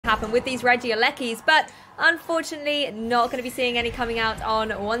happen with these Regielekis, but unfortunately, not going to be seeing any coming out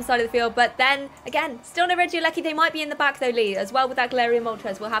on one side of the field. But then, again, still no Regieleki. They might be in the back, though, Lee, as well with that Galarian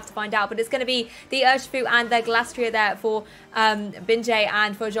Moltres. We'll have to find out. But it's going to be the Urshifu and the Glastria there for Bingjie,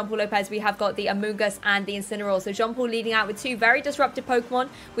 and for Jean-Paul Lopez, we have got the Amoonguss and the Incineroar. So Jean-Paul leading out with two very disruptive Pokemon.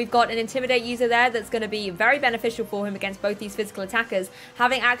 We've got an Intimidate user there that's going to be very beneficial for him against both these physical attackers.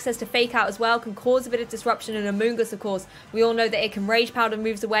 Having access to Fake Out as well can cause a bit of disruption, and Amoonguss, of course, we all know that it can Rage Powder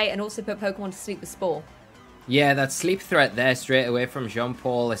moves away and also put Pokemon to sleep with Spore. Yeah, that sleep threat there straight away from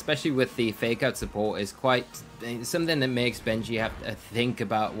Jean-Paul, especially with the fake-out support, is quite something that makes Bingjie have to think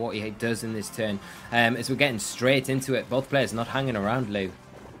about what he does in this turn. As we're getting straight into it, both players not hanging around, Lou.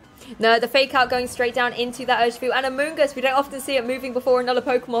 No, the Fake Out going straight down into that Urshifu. And Amoonguss, we don't often see it moving before another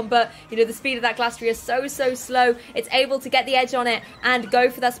Pokemon, but, you know, the speed of that Glastria is so slow. It's able to get the edge on it and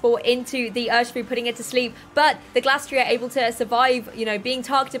go for that Spore into the Urshifu, putting it to sleep. But the Glastria able to survive, you know, being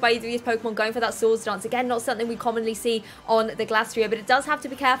targeted by either of these Pokemon, going for that Swords Dance. Again, not something we commonly see on the Glastria, but it does have to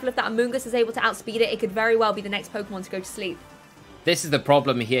be careful. If that Amoonguss is able to outspeed it, it could very well be the next Pokemon to go to sleep. This is the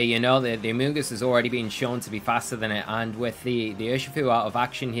problem here, you know, the Amoonguss has already been shown to be faster than it, and with the Urshifu out of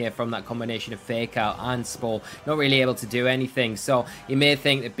action here from that combination of Fake Out and Spore, not really able to do anything. So you may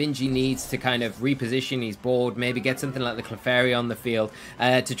think that Bingjie needs to kind of reposition his board, maybe get something like the Clefairy on the field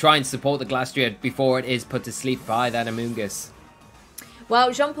to try and support the Glastria before it is put to sleep by that Amoonguss.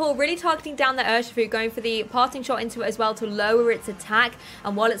 Well, Jean-Paul really targeting down the Urshifu, going for the parting shot into it as well to lower its attack,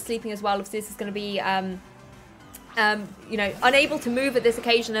 and while it's sleeping as well, obviously this is going to be you know, unable to move at this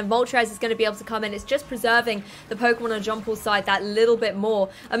occasion, and Moltres is going to be able to come in. It's just preserving the Pokemon on Jean-Paul's side that little bit more.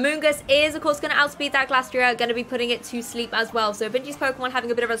 Amoonguss is, of course, going to outspeed that Glastria, going to be putting it to sleep as well. So Bingjie's Pokemon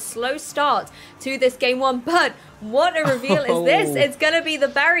having a bit of a slow start to this game one, but what a reveal is this? It's going to be the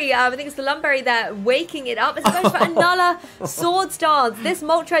berry, I think it's the Lumberry there, waking it up. It's going for another Swords Dance. This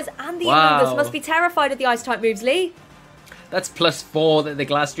Moltres and the Amoonguss must be terrified of the Ice-type moves, Lee. That's +4 that the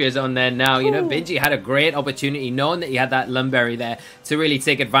Glastria is on there now. You know, Bingjie had a great opportunity, knowing that he had that Lumberry there, to really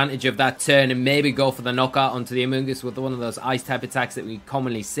take advantage of that turn and maybe go for the knockout onto the Amoonguss with one of those ice-type attacks that we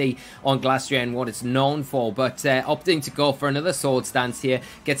commonly see on Glastria and what it's known for. But opting to go for another Swords Dance here,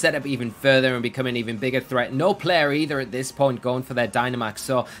 get set up even further and become an even bigger threat. No player either at this point going for their Dynamax,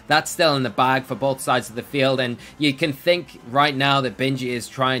 so that's still in the bag for both sides of the field. And you can think right now that Bingjie is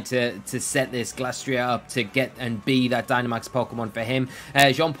trying to set this Glastria up to get and be that Dynamax Pokemon for him.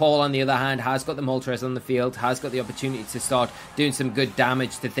 Jean-Paul, on the other hand, has got the Moltres on the field, has got the opportunity to start doing some good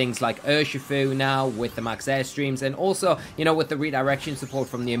damage to things like Urshifu now with the Max Airstreams, and also, you know, with the redirection support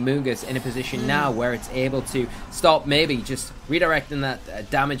from the Amoonguss in a position now where it's able to stop maybe just redirecting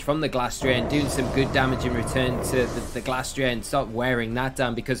that damage from the Glastria and doing some good damage in return to the Glastria and start wearing that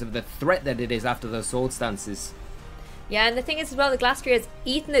down because of the threat that it is after those Sword Stances. Yeah, and the thing is as well, the Glastria has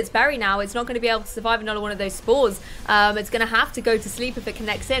eaten its berry now. It's not going to be able to survive another one of those spores. It's going to have to go to sleep if it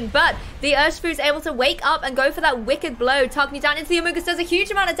connects in. But the Urshifu is able to wake up and go for that Wicked Blow. Targeting down into the Amoonguss does a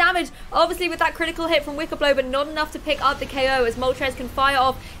huge amount of damage. Obviously with that critical hit from Wicked Blow, but not enough to pick up the KO, as Moltres can fire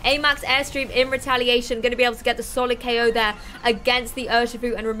off a Max Airstream in retaliation. Going to be able to get the solid KO there against the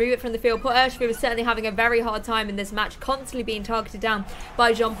Urshifu and remove it from the field. Poor Urshifu is certainly having a very hard time in this match, constantly being targeted down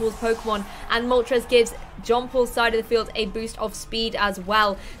by Jean-Paul's Pokemon. And Moltres gives Jean-Paul's side of the field a boost of speed as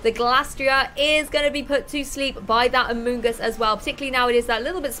well. The Glastria is going to be put to sleep by that Amoonguss as well, particularly now it is that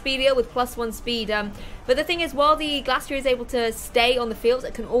little bit speedier with +1 speed. But the thing is, while the Glastria is able to stay on the field,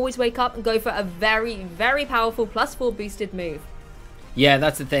 it can always wake up and go for a very powerful +4 boosted move. Yeah,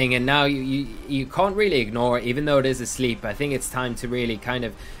 that's the thing, and now you can't really ignore it, even though it is asleep. I think it's time to really kind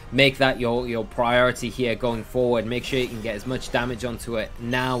of make that your priority here going forward. Make sure you can get as much damage onto it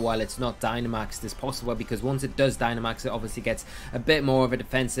now while it's not Dynamaxed as possible, because once it does Dynamax, it obviously gets a bit more of a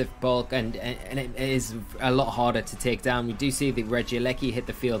defensive bulk, and it is a lot harder to take down. We do see the Regieleki hit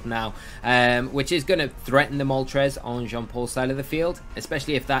the field now, which is going to threaten the Moltres on Jean-Paul's side of the field,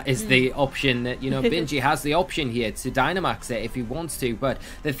 especially if that is the option that, you know, Bingjie has the option here to Dynamax it if he wants to. But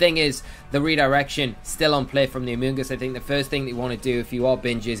the thing is, the redirection still on play from the Amoonguss. I think the first thing that you want to do if you are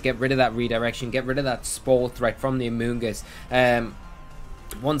Bingjie is get rid of that redirection, get rid of that Spore threat from the Amoonguss.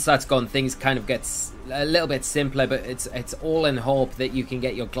 Once that's gone, things kind of gets a little bit simpler, but it's all in hope that you can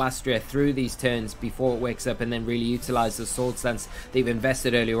get your Glastria through these turns before it wakes up and then really utilize the Sword Stance that you've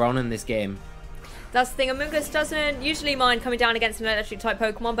invested earlier on in this game. That's the thing, Amoonguss doesn't usually mind coming down against an electric type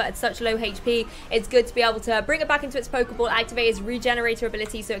Pokemon, but at such low HP, it's good to be able to bring it back into its Pokeball, activate its Regenerator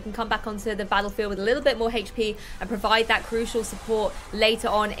ability so it can come back onto the battlefield with a little bit more HP and provide that crucial support later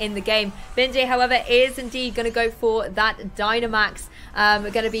on in the game. Bingjie, however, is indeed going to go for that Dynamax.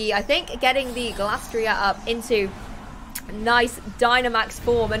 We're going to be, I think, getting the Glastria up into Nice Dynamax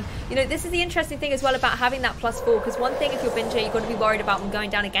form. And you know, this is the interesting thing as well about having that +4, because one thing if you're Bingjie you're going to be worried about when going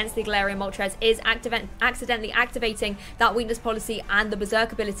down against the Galarian Moltres is accidentally activating that weakness policy and the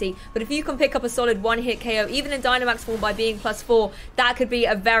Berserk ability. But if you can pick up a solid one-hit KO even in Dynamax form by being +4, that could be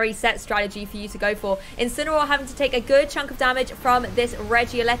a very set strategy for you to go for. Incineroar having to take a good chunk of damage from this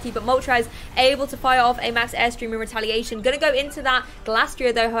Regieleki, but Moltres able to fire off a max airstream in retaliation. Going to go into that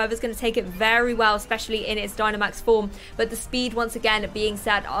Glastrier though, however, is going to take it very well, especially in its Dynamax form. But the speed once again being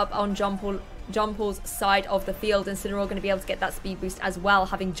set up on John Paul's side of the field. Incineroar going to be able to get that speed boost as well,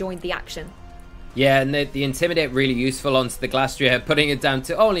 having joined the action. Yeah, and the Intimidate really useful onto the Glastrier, putting it down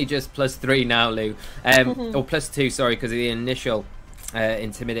to only just +3 now, Lou. Or +2, sorry, because of the initial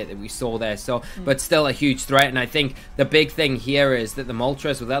Intimidate that we saw there. So, but still a huge threat. And I think the big thing here is that the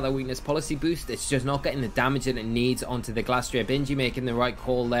Moltres, without that weakness policy boost, it's just not getting the damage that it needs onto the Glastrier. Bingjie making the right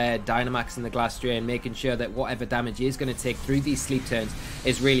call there, Dynamaxing the Glastrier and making sure that whatever damage he is going to take through these sleep turns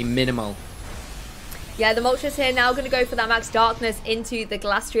is really minimal. Yeah, the Moltres here now going to go for that max darkness into the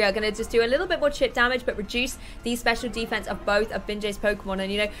Glastrier. Going to just do a little bit more chip damage, but reduce the special defense of both of Bingjie's Pokemon.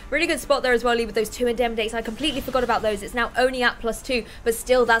 And, you know, really good spot there as well, Lee, with those 2 Intimidates. I completely forgot about those. It's now only at +2, but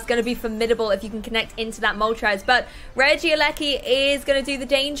still, that's going to be formidable if you can connect into that Moltres. But Regieleki is going to do the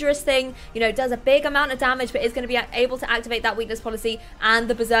dangerous thing. You know, does a big amount of damage, but is going to be able to activate that weakness policy and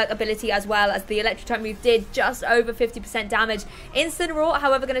the Berserk ability as well, as the Electric type move did just over 50% damage. Incineroar,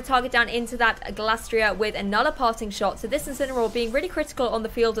 however, going to target down into that Glastrier with another parting shot. So this Incineroar being really critical on the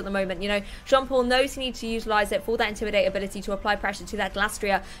field at the moment. You know, Jean Paul knows he needs to utilize it for that Intimidate ability to apply pressure to that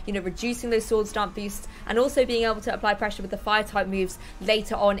Glastrier, you know, reducing those Sword Stance boosts and also being able to apply pressure with the Fire type moves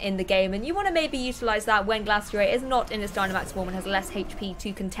later on in the game. And you want to maybe utilize that when Glastrier is not in its Dynamax form and has less HP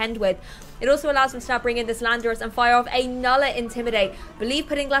to contend with. It also allows him to now bring in this Landorus and fire off another Intimidate. I believe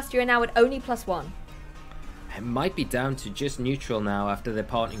putting Glastrier now at only +1. It might be down to just neutral now after the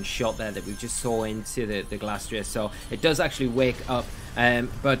parting shot there that we just saw into the Glastrier. So it does actually wake up,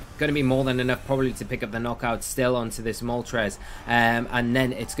 but going to be more than enough probably to pick up the knockout still onto this Moltres. And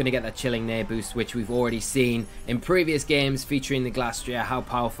then it's going to get that Chilling Neigh boost, which we've already seen in previous games featuring the Glastrier, how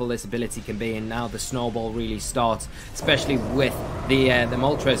powerful this ability can be. And now the snowball really starts, especially with the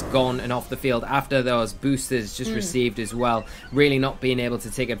Moltres gone and off the field after those boosters just received as well. Really not being able to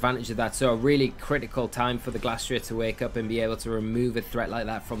take advantage of that. So a really critical time for the Glastrier to wake up and be able to remove a threat like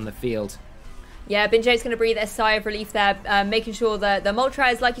that from the field. Yeah, Bingjie's going to breathe a sigh of relief there, making sure that the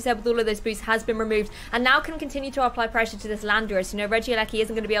Moltres, like you said, with all of those boosts, has been removed, and now can continue to apply pressure to this Landorus. You know, Regieleki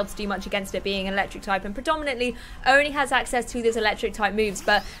isn't going to be able to do much against it being an electric type, and predominantly only has access to those electric type moves,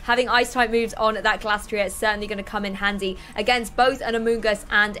 but having ice type moves on that Glastrier is certainly going to come in handy against both an Amoonguss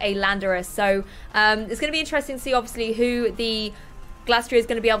and a Landorus. So it's going to be interesting to see, obviously, who the Glastrier is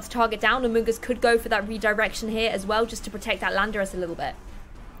going to be able to target down. Amoonguss could go for that redirection here as well, just to protect that Landorus a little bit.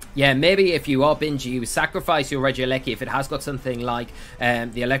 Yeah, maybe if you are Bingjie, you sacrifice your Regieleki if it has got something like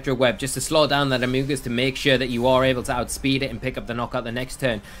the Electro Web, just to slow down that Amoonguss to make sure that you are able to outspeed it and pick up the knockout the next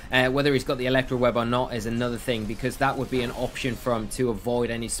turn. Whether he's got the Electro Web or not is another thing, because that would be an option for him to avoid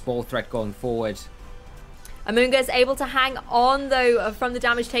any Spore threat going forward. Amoonguss able to hang on, though, from the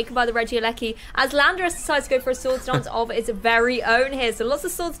damage taken by the Regieleki, as Landorus decides to go for a Sword Stance of its very own here. So lots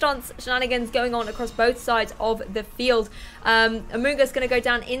of Sword Stance shenanigans going on across both sides of the field. Amoonguss going to go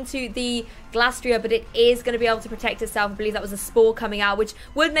down into the Glastrier, but it is going to be able to protect itself. I believe that was a Spore coming out, which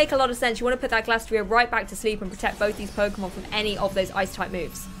would make a lot of sense. You want to put that Glastrier right back to sleep and protect both these Pokemon from any of those Ice-type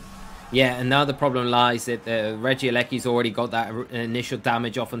moves. Yeah, and now the problem lies that Regieleki's already got that initial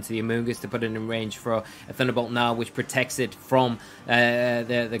damage off onto the Amoonguss to put it in range for a Thunderbolt now, which protects it from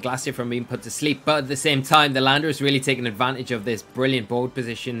the Glastrier from being put to sleep. But at the same time, the Landorus really taking advantage of this brilliant board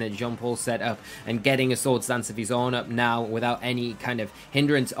position that Jean-Paul set up and getting a Sword Stance of his own up now without any kind of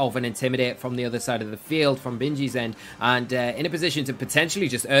hindrance of an Intimidate from the other side of the field, from Bingjie's end, and in a position to potentially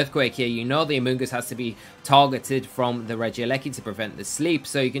just Earthquake here. You know the Amoonguss has to be targeted from the Regieleki to prevent the sleep,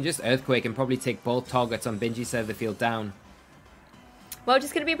 so you can just Earthquake and probably take both targets on Bingjie's side of the field down. Well,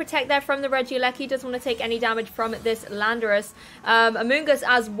 just going to be protect there from the Regieleki. Doesn't want to take any damage from this Landorus. Amoonguss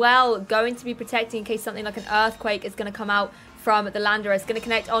as well going to be protecting in case something like an Earthquake is going to come out from the Landorus. Going to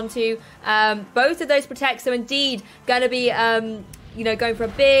connect onto both of those protects. So indeed going to be you know, going for a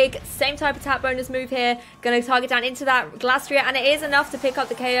big same type of tap bonus move here. Going to target down into that Glastrier, and it is enough to pick up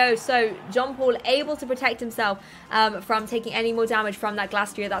the KO. So Jean Paul able to protect himself from taking any more damage from that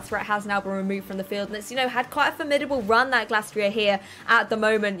Glastrier. That threat has now been removed from the field, and it's, you know, had quite a formidable run, that Glastrier here at the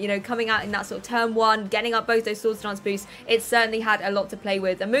moment. You know, coming out in that sort of turn one, getting up both those Sword Stance boosts. It certainly had a lot to play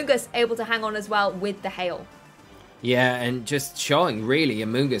with. Amoonguss able to hang on as well with the hail. Yeah, and just showing really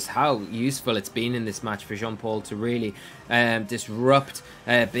Amoongus how useful it's been in this match for Jean-Paul to really disrupt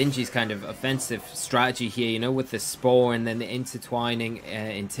Bingjie's kind of offensive strategy here, you know, with the Spore and then the intertwining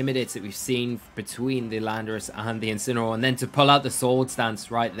Intimidates that we've seen between the Landorus and the Incineroar, and then to pull out the Sword Stance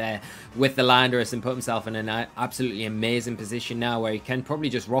right there with the Landorus and put himself in an absolutely amazing position now where he can probably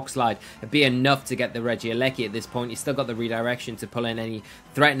just Rock Slide. It'd be enough to get the Regieleki at this point. He's still got the redirection to pull in any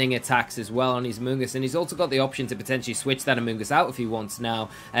threatening attacks as well on his Amoongus, and he's also got the option to potentially switch that Amoongus out if he wants now,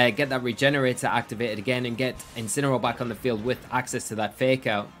 get that Regenerator activated again and get Incineroar back on the field with access to that Fake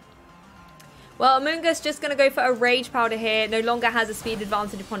Out. Well, Amoongus just going to go for a Rage Powder here. No longer has a speed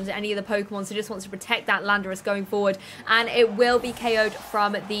advantage upon any of the Pokemon, so just wants to protect that Landorus going forward. And it will be KO'd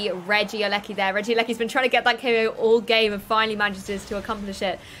from the Regieleki there. Regieleki's been trying to get that KO all game and finally manages to accomplish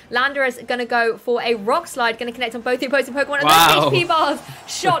it. Landorus going to go for a Rock Slide, going to connect on both the opposing Pokemon. And those HP bars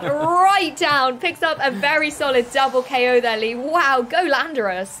shot right down. Picks up a very solid double KO there, Lee. Wow, go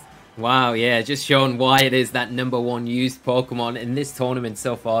Landorus. Wow, yeah, just showing why it is that #1 used Pokemon in this tournament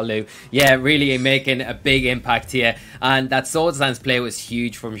so far, Lou. Yeah, really making a big impact here. And that Sword Stance play was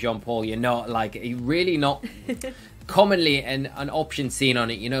huge from Jean-Paul. You're not, like, really not... commonly an option seen on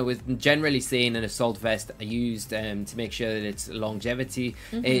it, you know, with generally seen an Assault Vest used to make sure that its longevity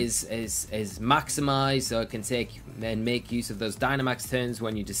is maximized, so it can take and make use of those Dynamax turns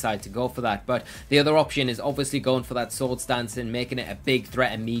when you decide to go for that. But the other option is obviously going for that Sword Stance and making it a big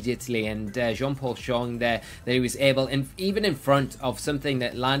threat immediately. And Jean-Paul showing there that he was able, even in front of something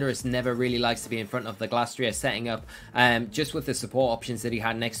that Landorus never really likes to be in front of, the Glastrier, setting up just with the support options that he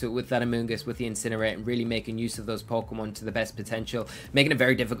had next to it with that Amoongus, with the Incinerate, and really making use of those Pokemon to the best potential, making it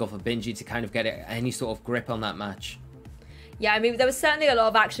very difficult for Bingjie to kind of get any sort of grip on that match. Yeah, I mean, there was certainly a lot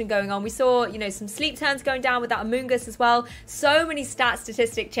of action going on. We saw, you know, some sleep turns going down with that Amoongus as well. So many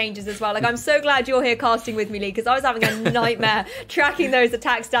statistic changes as well. Like, I'm so glad you're here casting with me, Lee, because I was having a nightmare tracking those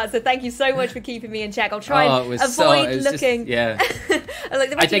attack stats. So thank you so much for keeping me in check. I'll try and avoid looking. Yeah.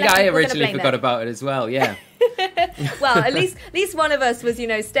 I think I originally forgot about it as well, yeah. Well, at least one of us was, you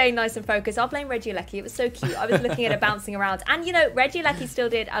know, staying nice and focused. I'll blame Regieleki. It was so cute. I was looking at it bouncing around. And, you know, Regieleki still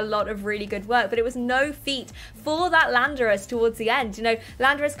did a lot of really good work, but it was no feat for that Landorus towards the end. You know,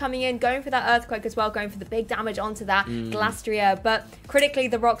 Landorus coming in, going for that Earthquake as well, going for the big damage onto that Glastrier. But critically,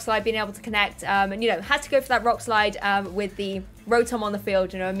 the Rock Slide being able to connect, and, you know, had to go for that Rock Slide with the Rotom on the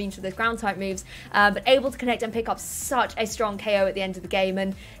field, you know, immune to those ground type moves, but able to connect and pick up such a strong KO at the end of the game.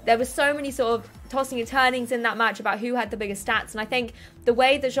 And there was so many sort of tossing and turnings in that match about who had the biggest stats. And I think the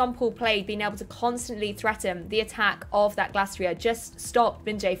way that Jean-Paul played, being able to constantly threaten the attack of that Glastrier, just stopped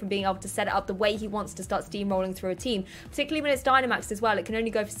Bingjie from being able to set it up the way he wants to start steamrolling through a team, particularly when it's Dynamaxed as well. It can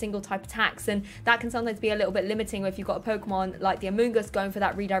only go for single type attacks, and that can sometimes be a little bit limiting if you've got a Pokemon like the Amoongus going for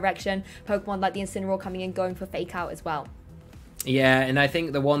that redirection, Pokemon like the Incineroar coming in going for Fake Out as well. Yeah, and I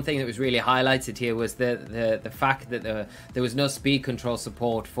think the one thing that was really highlighted here was the fact that there was no speed control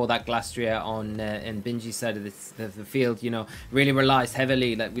support for that Glastrier on in Bingjie's side of the field. You know, really relies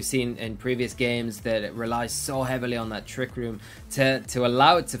heavily, like we've seen in previous games, that it relies so heavily on that Trick Room to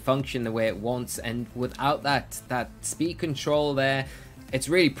allow it to function the way it wants. And without that speed control there, it's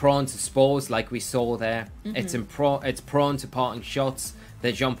really prone to spores like we saw there. It's prone to parting shots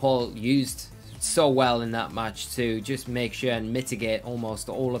that Jean-Paul used so well in that match to just make sure and mitigate almost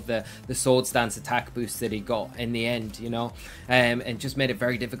all of the Sword Stance attack boosts that he got in the end, you know, and just made it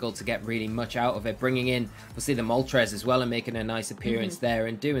very difficult to get really much out of it. Bringing in, we'll see the Moltres as well and making a nice appearance there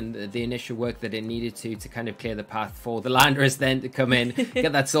and doing the initial work that it needed to kind of clear the path for the Landorus then to come in,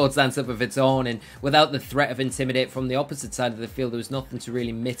 get that Sword Stance up of its own, and without the threat of Intimidate from the opposite side of the field, there was nothing to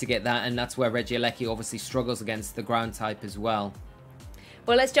really mitigate that, and that's where Regieleki obviously struggles against the ground type as well.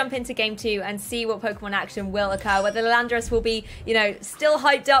 Well, let's jump into Game 2 and see what Pokemon action will occur. Whether the Landorus will be, you know, still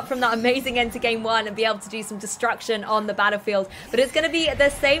hyped up from that amazing end to Game 1 and be able to do some destruction on the battlefield. But it's going to be the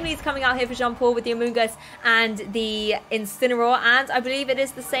same leads coming out here for Jean-Paul with the Amoongus and the Incineroar. And I believe it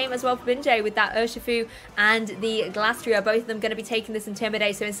is the same as well for Bingjie with that Urshifu and the Glastrier. Both of them going to be taking this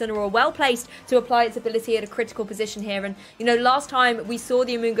Intimidate. So Incineroar well placed to apply its ability at a critical position here. And, you know, last time we saw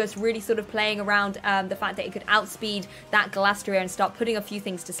the Amoongus really sort of playing around the fact that it could outspeed that Glastrier and start putting a few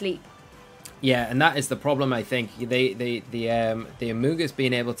things to sleep. Yeah, and that is the problem. I think the Amoongus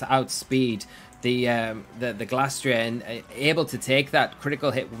being able to outspeed the Glastrier and able to take that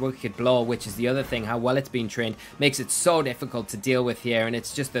critical hit wicked blow, which is the other thing, how well it's been trained, makes it so difficult to deal with here. And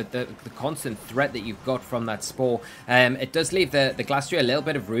it's just the constant threat that you've got from that Spore. It does leave the Glastrier a little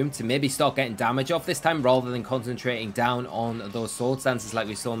bit of room to maybe start getting damage off this time, rather than concentrating down on those Sword Stances like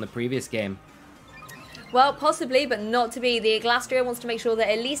we saw in the previous game. Well, possibly, but not to be. The Glastrier wants to make sure that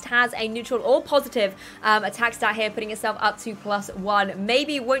it at least has a neutral or positive attack stat here, putting itself up to +1.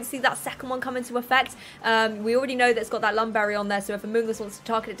 Maybe won't see that second one come into effect. We already know that it's got that Lumberry on there, so if Amoonguss wants to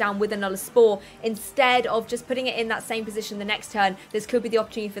target it down with another Spore, instead of just putting it in that same position the next turn, this could be the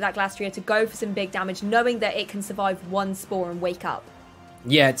opportunity for that Glastrier to go for some big damage, knowing that it can survive one Spore and wake up.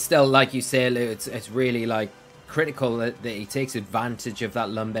 Yeah, it's still, like you say, Lou, it's really like critical that he takes advantage of that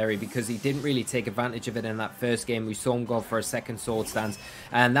Lumberry, because he didn't really take advantage of it in that first game. We saw him go for a second Sword Stance,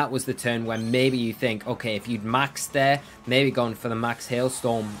 and that was the turn when maybe you think, okay, if you'd maxed there, maybe gone for the max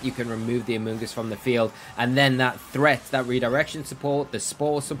Hailstorm, you can remove the Amoonguss from the field, and then that threat, that redirection support, the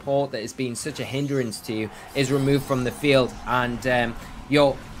Spore support that has been such a hindrance to you is removed from the field, and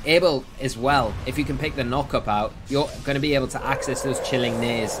you're able as well, if you can pick the knock-up out, you're going to be able to access those chilling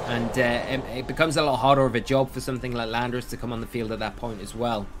nays, and it becomes a lot harder of a job for something like Landorus to come on the field at that point as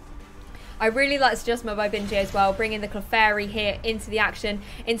well. I really like this adjustment by Bingjie as well, bringing the Clefairy here into the action.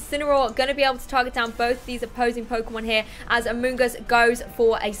 Incineroar going to be able to target down both these opposing Pokemon here as Amoonguss goes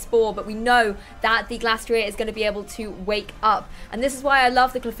for a Spore, but we know that the Glastrier is going to be able to wake up. And this is why I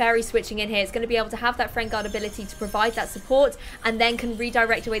love the Clefairy switching in here. It's going to be able to have that Friend Guard ability to provide that support, and then can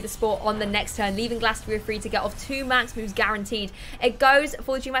redirect away the Spore on the next turn, leaving Glastrier free to get off 2 max moves guaranteed. It goes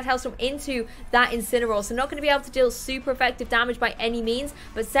for the GMAT Hailstorm into that Incineroar, so not going to be able to deal super effective damage by any means,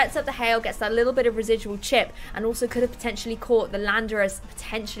 but sets up the Hail, gets that little bit of residual chip, and also could have potentially caught the Landorus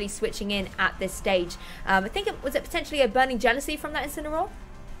potentially switching in at this stage. I think was it potentially a Burning Jealousy from that Incineroar?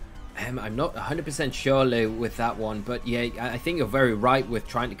 I'm not 100% sure, Lou, with that one, but yeah, I think you're very right with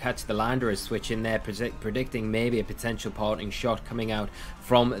trying to catch the Landorus switch in there, predicting maybe a potential parting shot coming out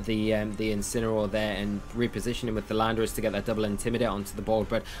from the Incineroar there, and repositioning with the Landorus to get that double Intimidate onto the board.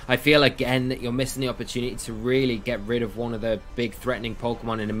 But I feel again that you're missing the opportunity to really get rid of one of the big threatening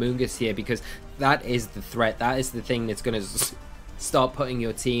Pokemon in Amoonguss here, because that is the threat, that is the thing that's going to start putting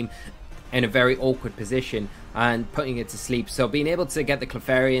your team in a very awkward position and putting it to sleep. So being able to get the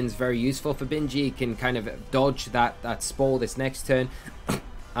Clefairy is very useful for Bingjie. He can kind of dodge that Spore this next turn,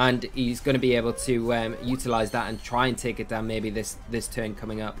 and he's going to be able to utilize that and try and take it down maybe this turn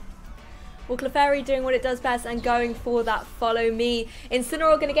coming up. Well, Clefairy doing what it does best and going for that follow me.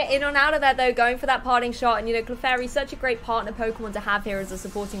 Incineroar going to get in and out of there though, going for that parting shot. And you know, Clefairy is such a great partner Pokemon to have here as a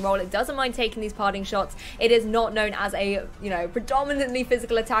supporting role. It doesn't mind taking these parting shots. It is not known as a, you know, predominantly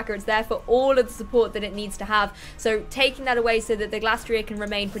physical attacker. It's there for all of the support that it needs to have. So taking that away so that the Glastrier can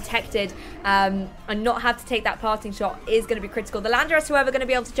remain protected and not have to take that parting shot is going to be critical. The Landorus, however, going to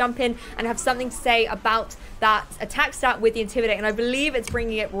be able to jump in and have something to say about that attack stat with the Intimidate, and I believe it's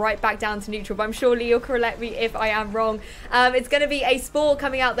bringing it right back down to neutral, but I'm sure Lee will correct me if I am wrong. It's going to be a Spore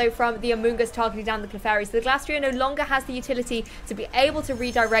coming out though from the Amoonguss targeting down the Clefairy, so the Glastrier no longer has the utility to be able to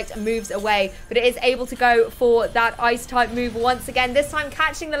redirect moves away, but it is able to go for that Ice type move once again, this time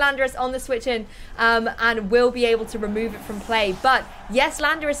catching the Landorus on the switch in, and will be able to remove it from play. But yes,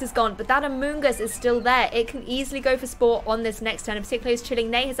 Landorus is gone, but that Amoonguss is still there. It can easily go for Spore on this next turn, in particular as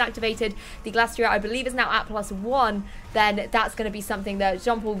Chilling Neigh has activated. The Glastrier, I believe, is now at +1, then that's going to be something that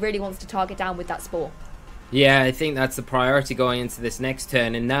Jean-Paul really wants to target down with that Spore. Yeah, I think that's the priority going into this next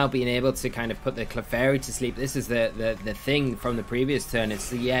turn, and now being able to kind of put the Clefairy to sleep. This is the thing from the previous turn.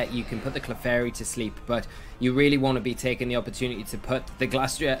 It's yeah, you can put the Clefairy to sleep, but you really want to be taking the opportunity to put the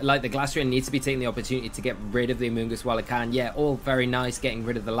Glastrier, like the Glastrier needs to be taking the opportunity to get rid of the Amoonguss while it can. Yeah, all very nice getting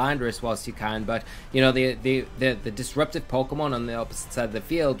rid of the Landorus whilst you can, but you know, the disruptive Pokemon on the opposite side of the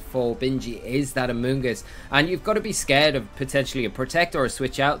field for Bingjie is that Amoonguss, and you've got to be scared of potentially a Protect or a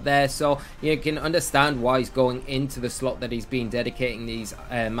Switch out there, so you can understand why he's going into the slot that he's been dedicating these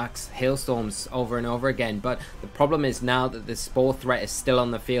max Hailstorms over and over again. But the problem is now that the Spore threat is still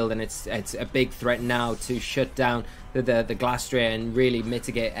on the field, and it's a big threat now to shut down the Glastrier and really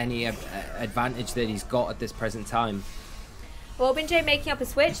mitigate any advantage that he's got at this present time. Well, Bingjie making up a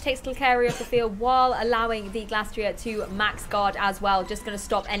switch, takes Clefairy off the field while allowing the Glastrier to max guard as well. Just going to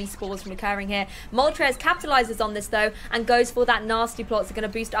stop any Spores from occurring here. Moltres capitalizes on this though and goes for that nasty plot. So going to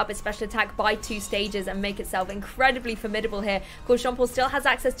boost up its special attack by 2 stages and make itself incredibly formidable here. Of course, Jean-Paul still has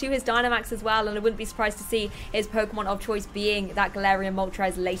access to his Dynamax as well, and I wouldn't be surprised to see his Pokemon of choice being that Galarian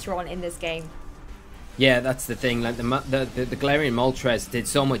Moltres later on in this game. Yeah, that's the thing. Like the Galarian Moltres did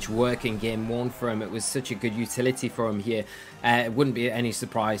so much work in game 1 for him. It was such a good utility for him here. It wouldn't be any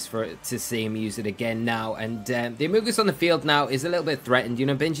surprise to see him use it again now. And the Amoonguss on the field now is a little bit threatened. You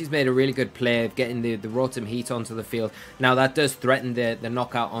know, Bingjie's made a really good play of getting the Rotom Heat onto the field. Now that does threaten the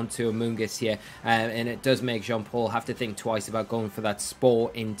knockout onto Amoonguss here, and it does make Jean-Paul have to think twice about going for that Spore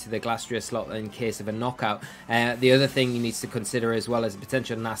into the Glastrier slot in case of a knockout. The other thing he needs to consider as well as a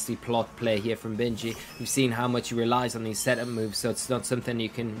potential nasty plot play here from Bingjie We've seen how much he relies on these setup moves, so it's not something you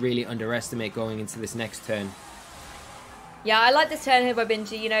can really underestimate going into this next turn. Yeah, I like this turn here by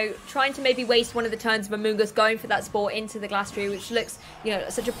Bingjie, you know, trying to maybe waste one of the turns of Amoonguss going for that Spore into the Glass Tree, which looks, you know,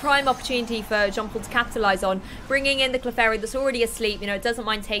 such a prime opportunity for Jean Paul to capitalise on. Bringing in the Clefairy that's already asleep, you know, it doesn't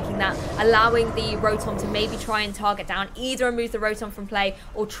mind taking that, allowing the Rotom to maybe try and target down, either remove the Rotom from play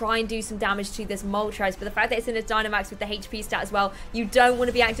or try and do some damage to this Moltres. But the fact that it's in its Dynamax with the HP stat as well, you don't want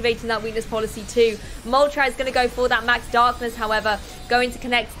to be activating that weakness policy too. Moltres is going to go for that Max Darkness, however, going to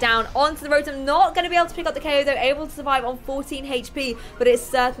connect down onto the Rotom, not going to be able to pick up the KO though, able to survive on 14 HP, but it's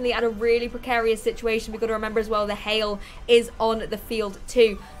certainly at a really precarious situation. We've got to remember as well the hail is on the field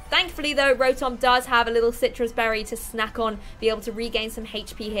too. Thankfully though, Rotom does have a little Citrus Berry to snack on, be able to regain some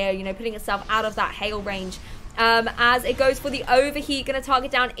HP here, you know, putting itself out of that hail range. As it goes for the Overheat, going to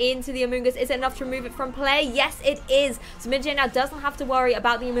target down into the Amoonguss. Is it enough to remove it from play? Yes, it is. So Bingjie now doesn't have to worry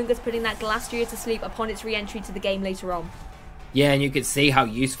about the Amoonguss putting that Glastrier to sleep upon its re-entry to the game later on. Yeah, and you can see how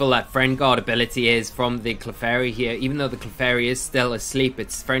useful that Friend Guard ability is from the Clefairy here. Even though the Clefairy is still asleep,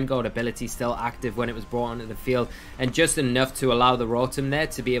 its Friend Guard ability still active when it was brought onto the field. And just enough to allow the Rotom there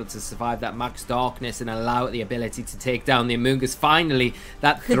to be able to survive that Max Darkness and allow it the ability to take down the Amoonguss. Finally,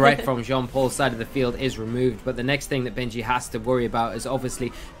 that threat from Jean Paul's side of the field is removed. But the next thing that Bingjie has to worry about is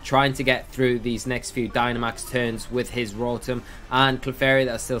obviously trying to get through these next few Dynamax turns with his Rotom and Clefairy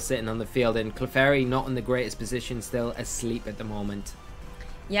that are still sitting on the field. And Clefairy not in the greatest position, still asleep at the moment.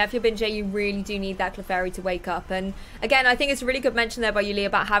 Yeah, if you're Bingjie, you really do need that Clefairy to wake up. And again, I think it's a really good mention there by Yuli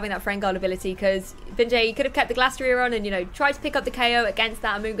about having that Friend Guard ability, because Bingjie, you could have kept the Glastrier on and, you know, tried to pick up the KO against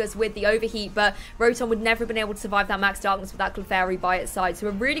that Amoonguss with the Overheat, but Rotom would never have been able to survive that Max Darkness with that Clefairy by its side. So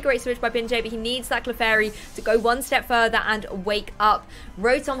a really great switch by Bingjie, but he needs that Clefairy to go one step further and wake up.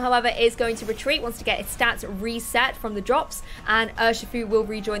 Rotom, however, is going to retreat, wants to get its stats reset from the drops, and Urshifu will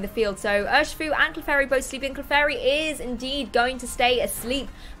rejoin the field. So Urshifu and Clefairy both sleeping. Clefairy is indeed going to stay asleep,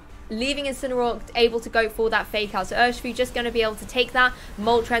 leaving Incineroar able to go for that fake out. So Urshifu just going to be able to take that.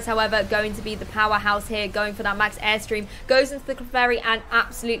 Moltres, however, going to be the powerhouse here, going for that max airstream, goes into the Clefairy and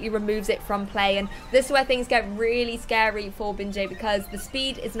absolutely removes it from play. And this is where things get really scary for Bingjie, because the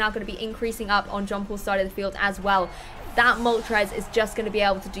speed is now going to be increasing up on Jean Paul's side of the field as well. That Moltres is just going to be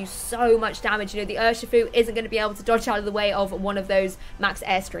able to do so much damage. You know, the Urshifu isn't going to be able to dodge out of the way of one of those max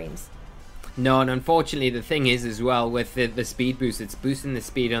airstreams. No, and unfortunately the thing is as well with the speed boost, it's boosting the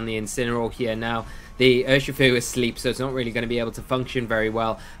speed on the Incineroar here now. The Urshifu is asleep, so it's not really going to be able to function very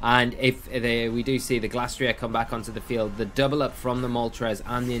well. And if we do see the Glastrier come back onto the field, the double up from the Moltres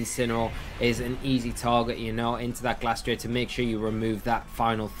and the Incineroar is an easy target, you know, into that Glastrier to make sure you remove that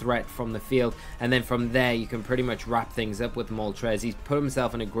final threat from the field. And then from there, you can pretty much wrap things up with Moltres. He's put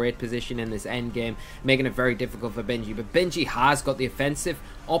himself in a great position in this end game, making it very difficult for Bingjie. But Bingjie has got the offensive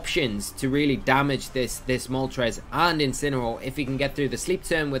options to really damage this Moltres and Incineroar if he can get through the sleep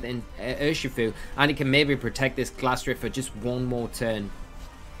turn with Urshifu, and he can maybe protect this Glastrier for just one more turn.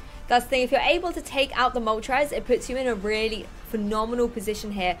 That's the thing, if you're able to take out the Moltres, it puts you in a really phenomenal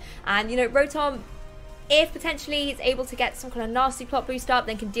position here. And, you know, Rotom, if potentially he's able to get some kind of nasty plot boost up,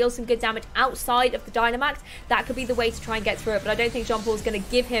 then can deal some good damage outside of the Dynamax, that could be the way to try and get through it. But I don't think Jean Paul's going to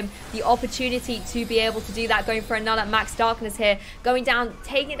give him the opportunity to be able to do that, going for another Max Darkness here, going down,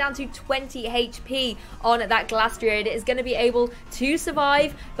 taking it down to 20 HP on that Glastrier. It is going to be able to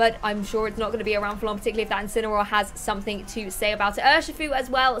survive, but I'm sure it's not going to be around for long, particularly if that Incineroar has something to say about it. Urshifu as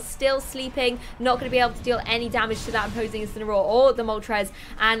well, still sleeping, not going to be able to deal any damage to that opposing Incineroar or the Moltres,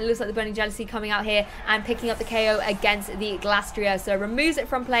 and it looks like the Burning Jealousy coming out here and picking up the KO against the Glastrier. So removes it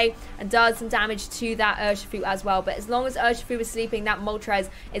from play and does some damage to that Urshifu as well. But as long as Urshifu is sleeping, that Moltres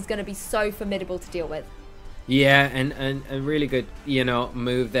is going to be so formidable to deal with. Yeah, and a really good, you know,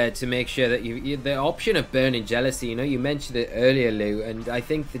 move there to make sure that you the option of Burning Jealousy, you know, you mentioned it earlier, Lou, and I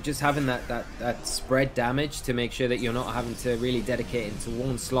think that just having that spread damage to make sure that you're not having to really dedicate it into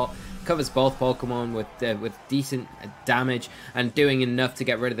one slot covers both Pokemon with decent damage and doing enough to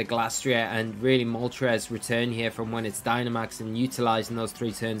get rid of the Glastrier. And really Moltres' return here from when it's Dynamax and utilising those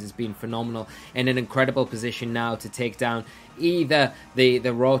 3 turns has been phenomenal, in an incredible position now to take down either the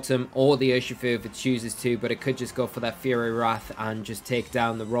Rotom or the Urshifu if it chooses to, but it could just go for that Fury Wrath and just take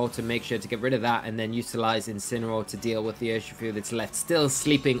down the Rotom, make sure to get rid of that, and then utilise Incineroar to deal with the Urshifu that's left still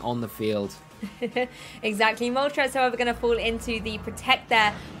sleeping on the field. Exactly. Moltres, however, going to fall into the protect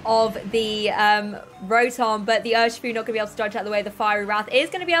there of the Rotom, but the Urshifu not going to be able to dodge out of the way. The Fiery Wrath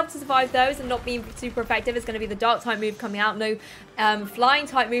is going to be able to survive those and not being super effective. It's going to be the Dark type move coming out, no flying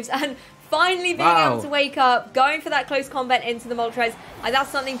type moves, and Finally being able to wake up, going for that close combat into the Moltres.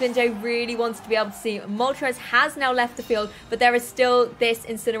 That's something Bingjie really wanted to be able to see. Moltres has now left the field, but there is still this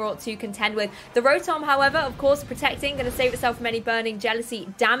Incineroar to contend with. The Rotom, however, of course, protecting, going to save itself from any burning jealousy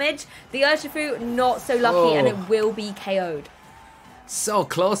damage. The Urshifu, not so lucky, and it will be KO'd. So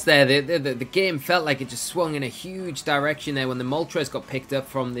close there. The game felt like it just swung in a huge direction there when the Moltres got picked up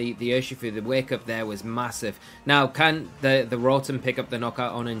from the Urshifu. The wake up there was massive. Now, can the Rotom pick up the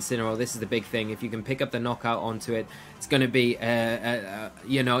knockout on Incineroar? This is the big thing. If you can pick up the knockout onto it, it's going to be,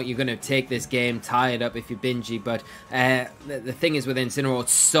 you know, you're going to take this game tied up if you're Bingjie. But the thing is with Incineroar,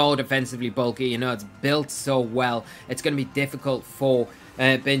 it's so defensively bulky. You know, it's built so well. It's going to be difficult for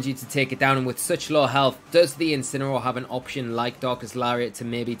Bingjie to take it down, and with such low health, does the Incineroar have an option like Darkest Lariat to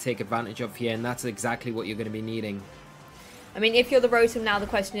maybe take advantage of here? And that's exactly what you're going to be needing. I mean, if you're the Rotom now, the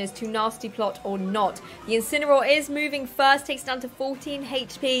question is to nasty plot or not. The Incineroar is moving first, takes down to 14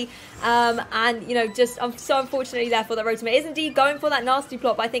 HP, and, you know, just so unfortunately therefore that Rotom is indeed going for that nasty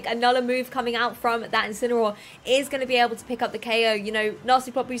plot, but I think another move coming out from that Incineroar is going to be able to pick up the KO. You know,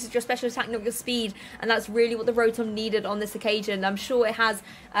 nasty plot boosts your special attack, not your speed, and that's really what the Rotom needed on this occasion. I'm sure it has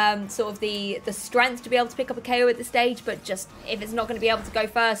sort of the strength to be able to pick up a KO at this stage, but just if it's not going to be able to go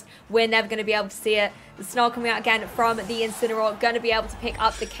first, we're never going to be able to see it. The Snarl coming out again from the Incineroar, going to be able to pick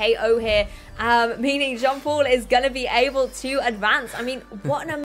up the KO here, meaning Jean-Paul is going to be able to advance. I mean, what an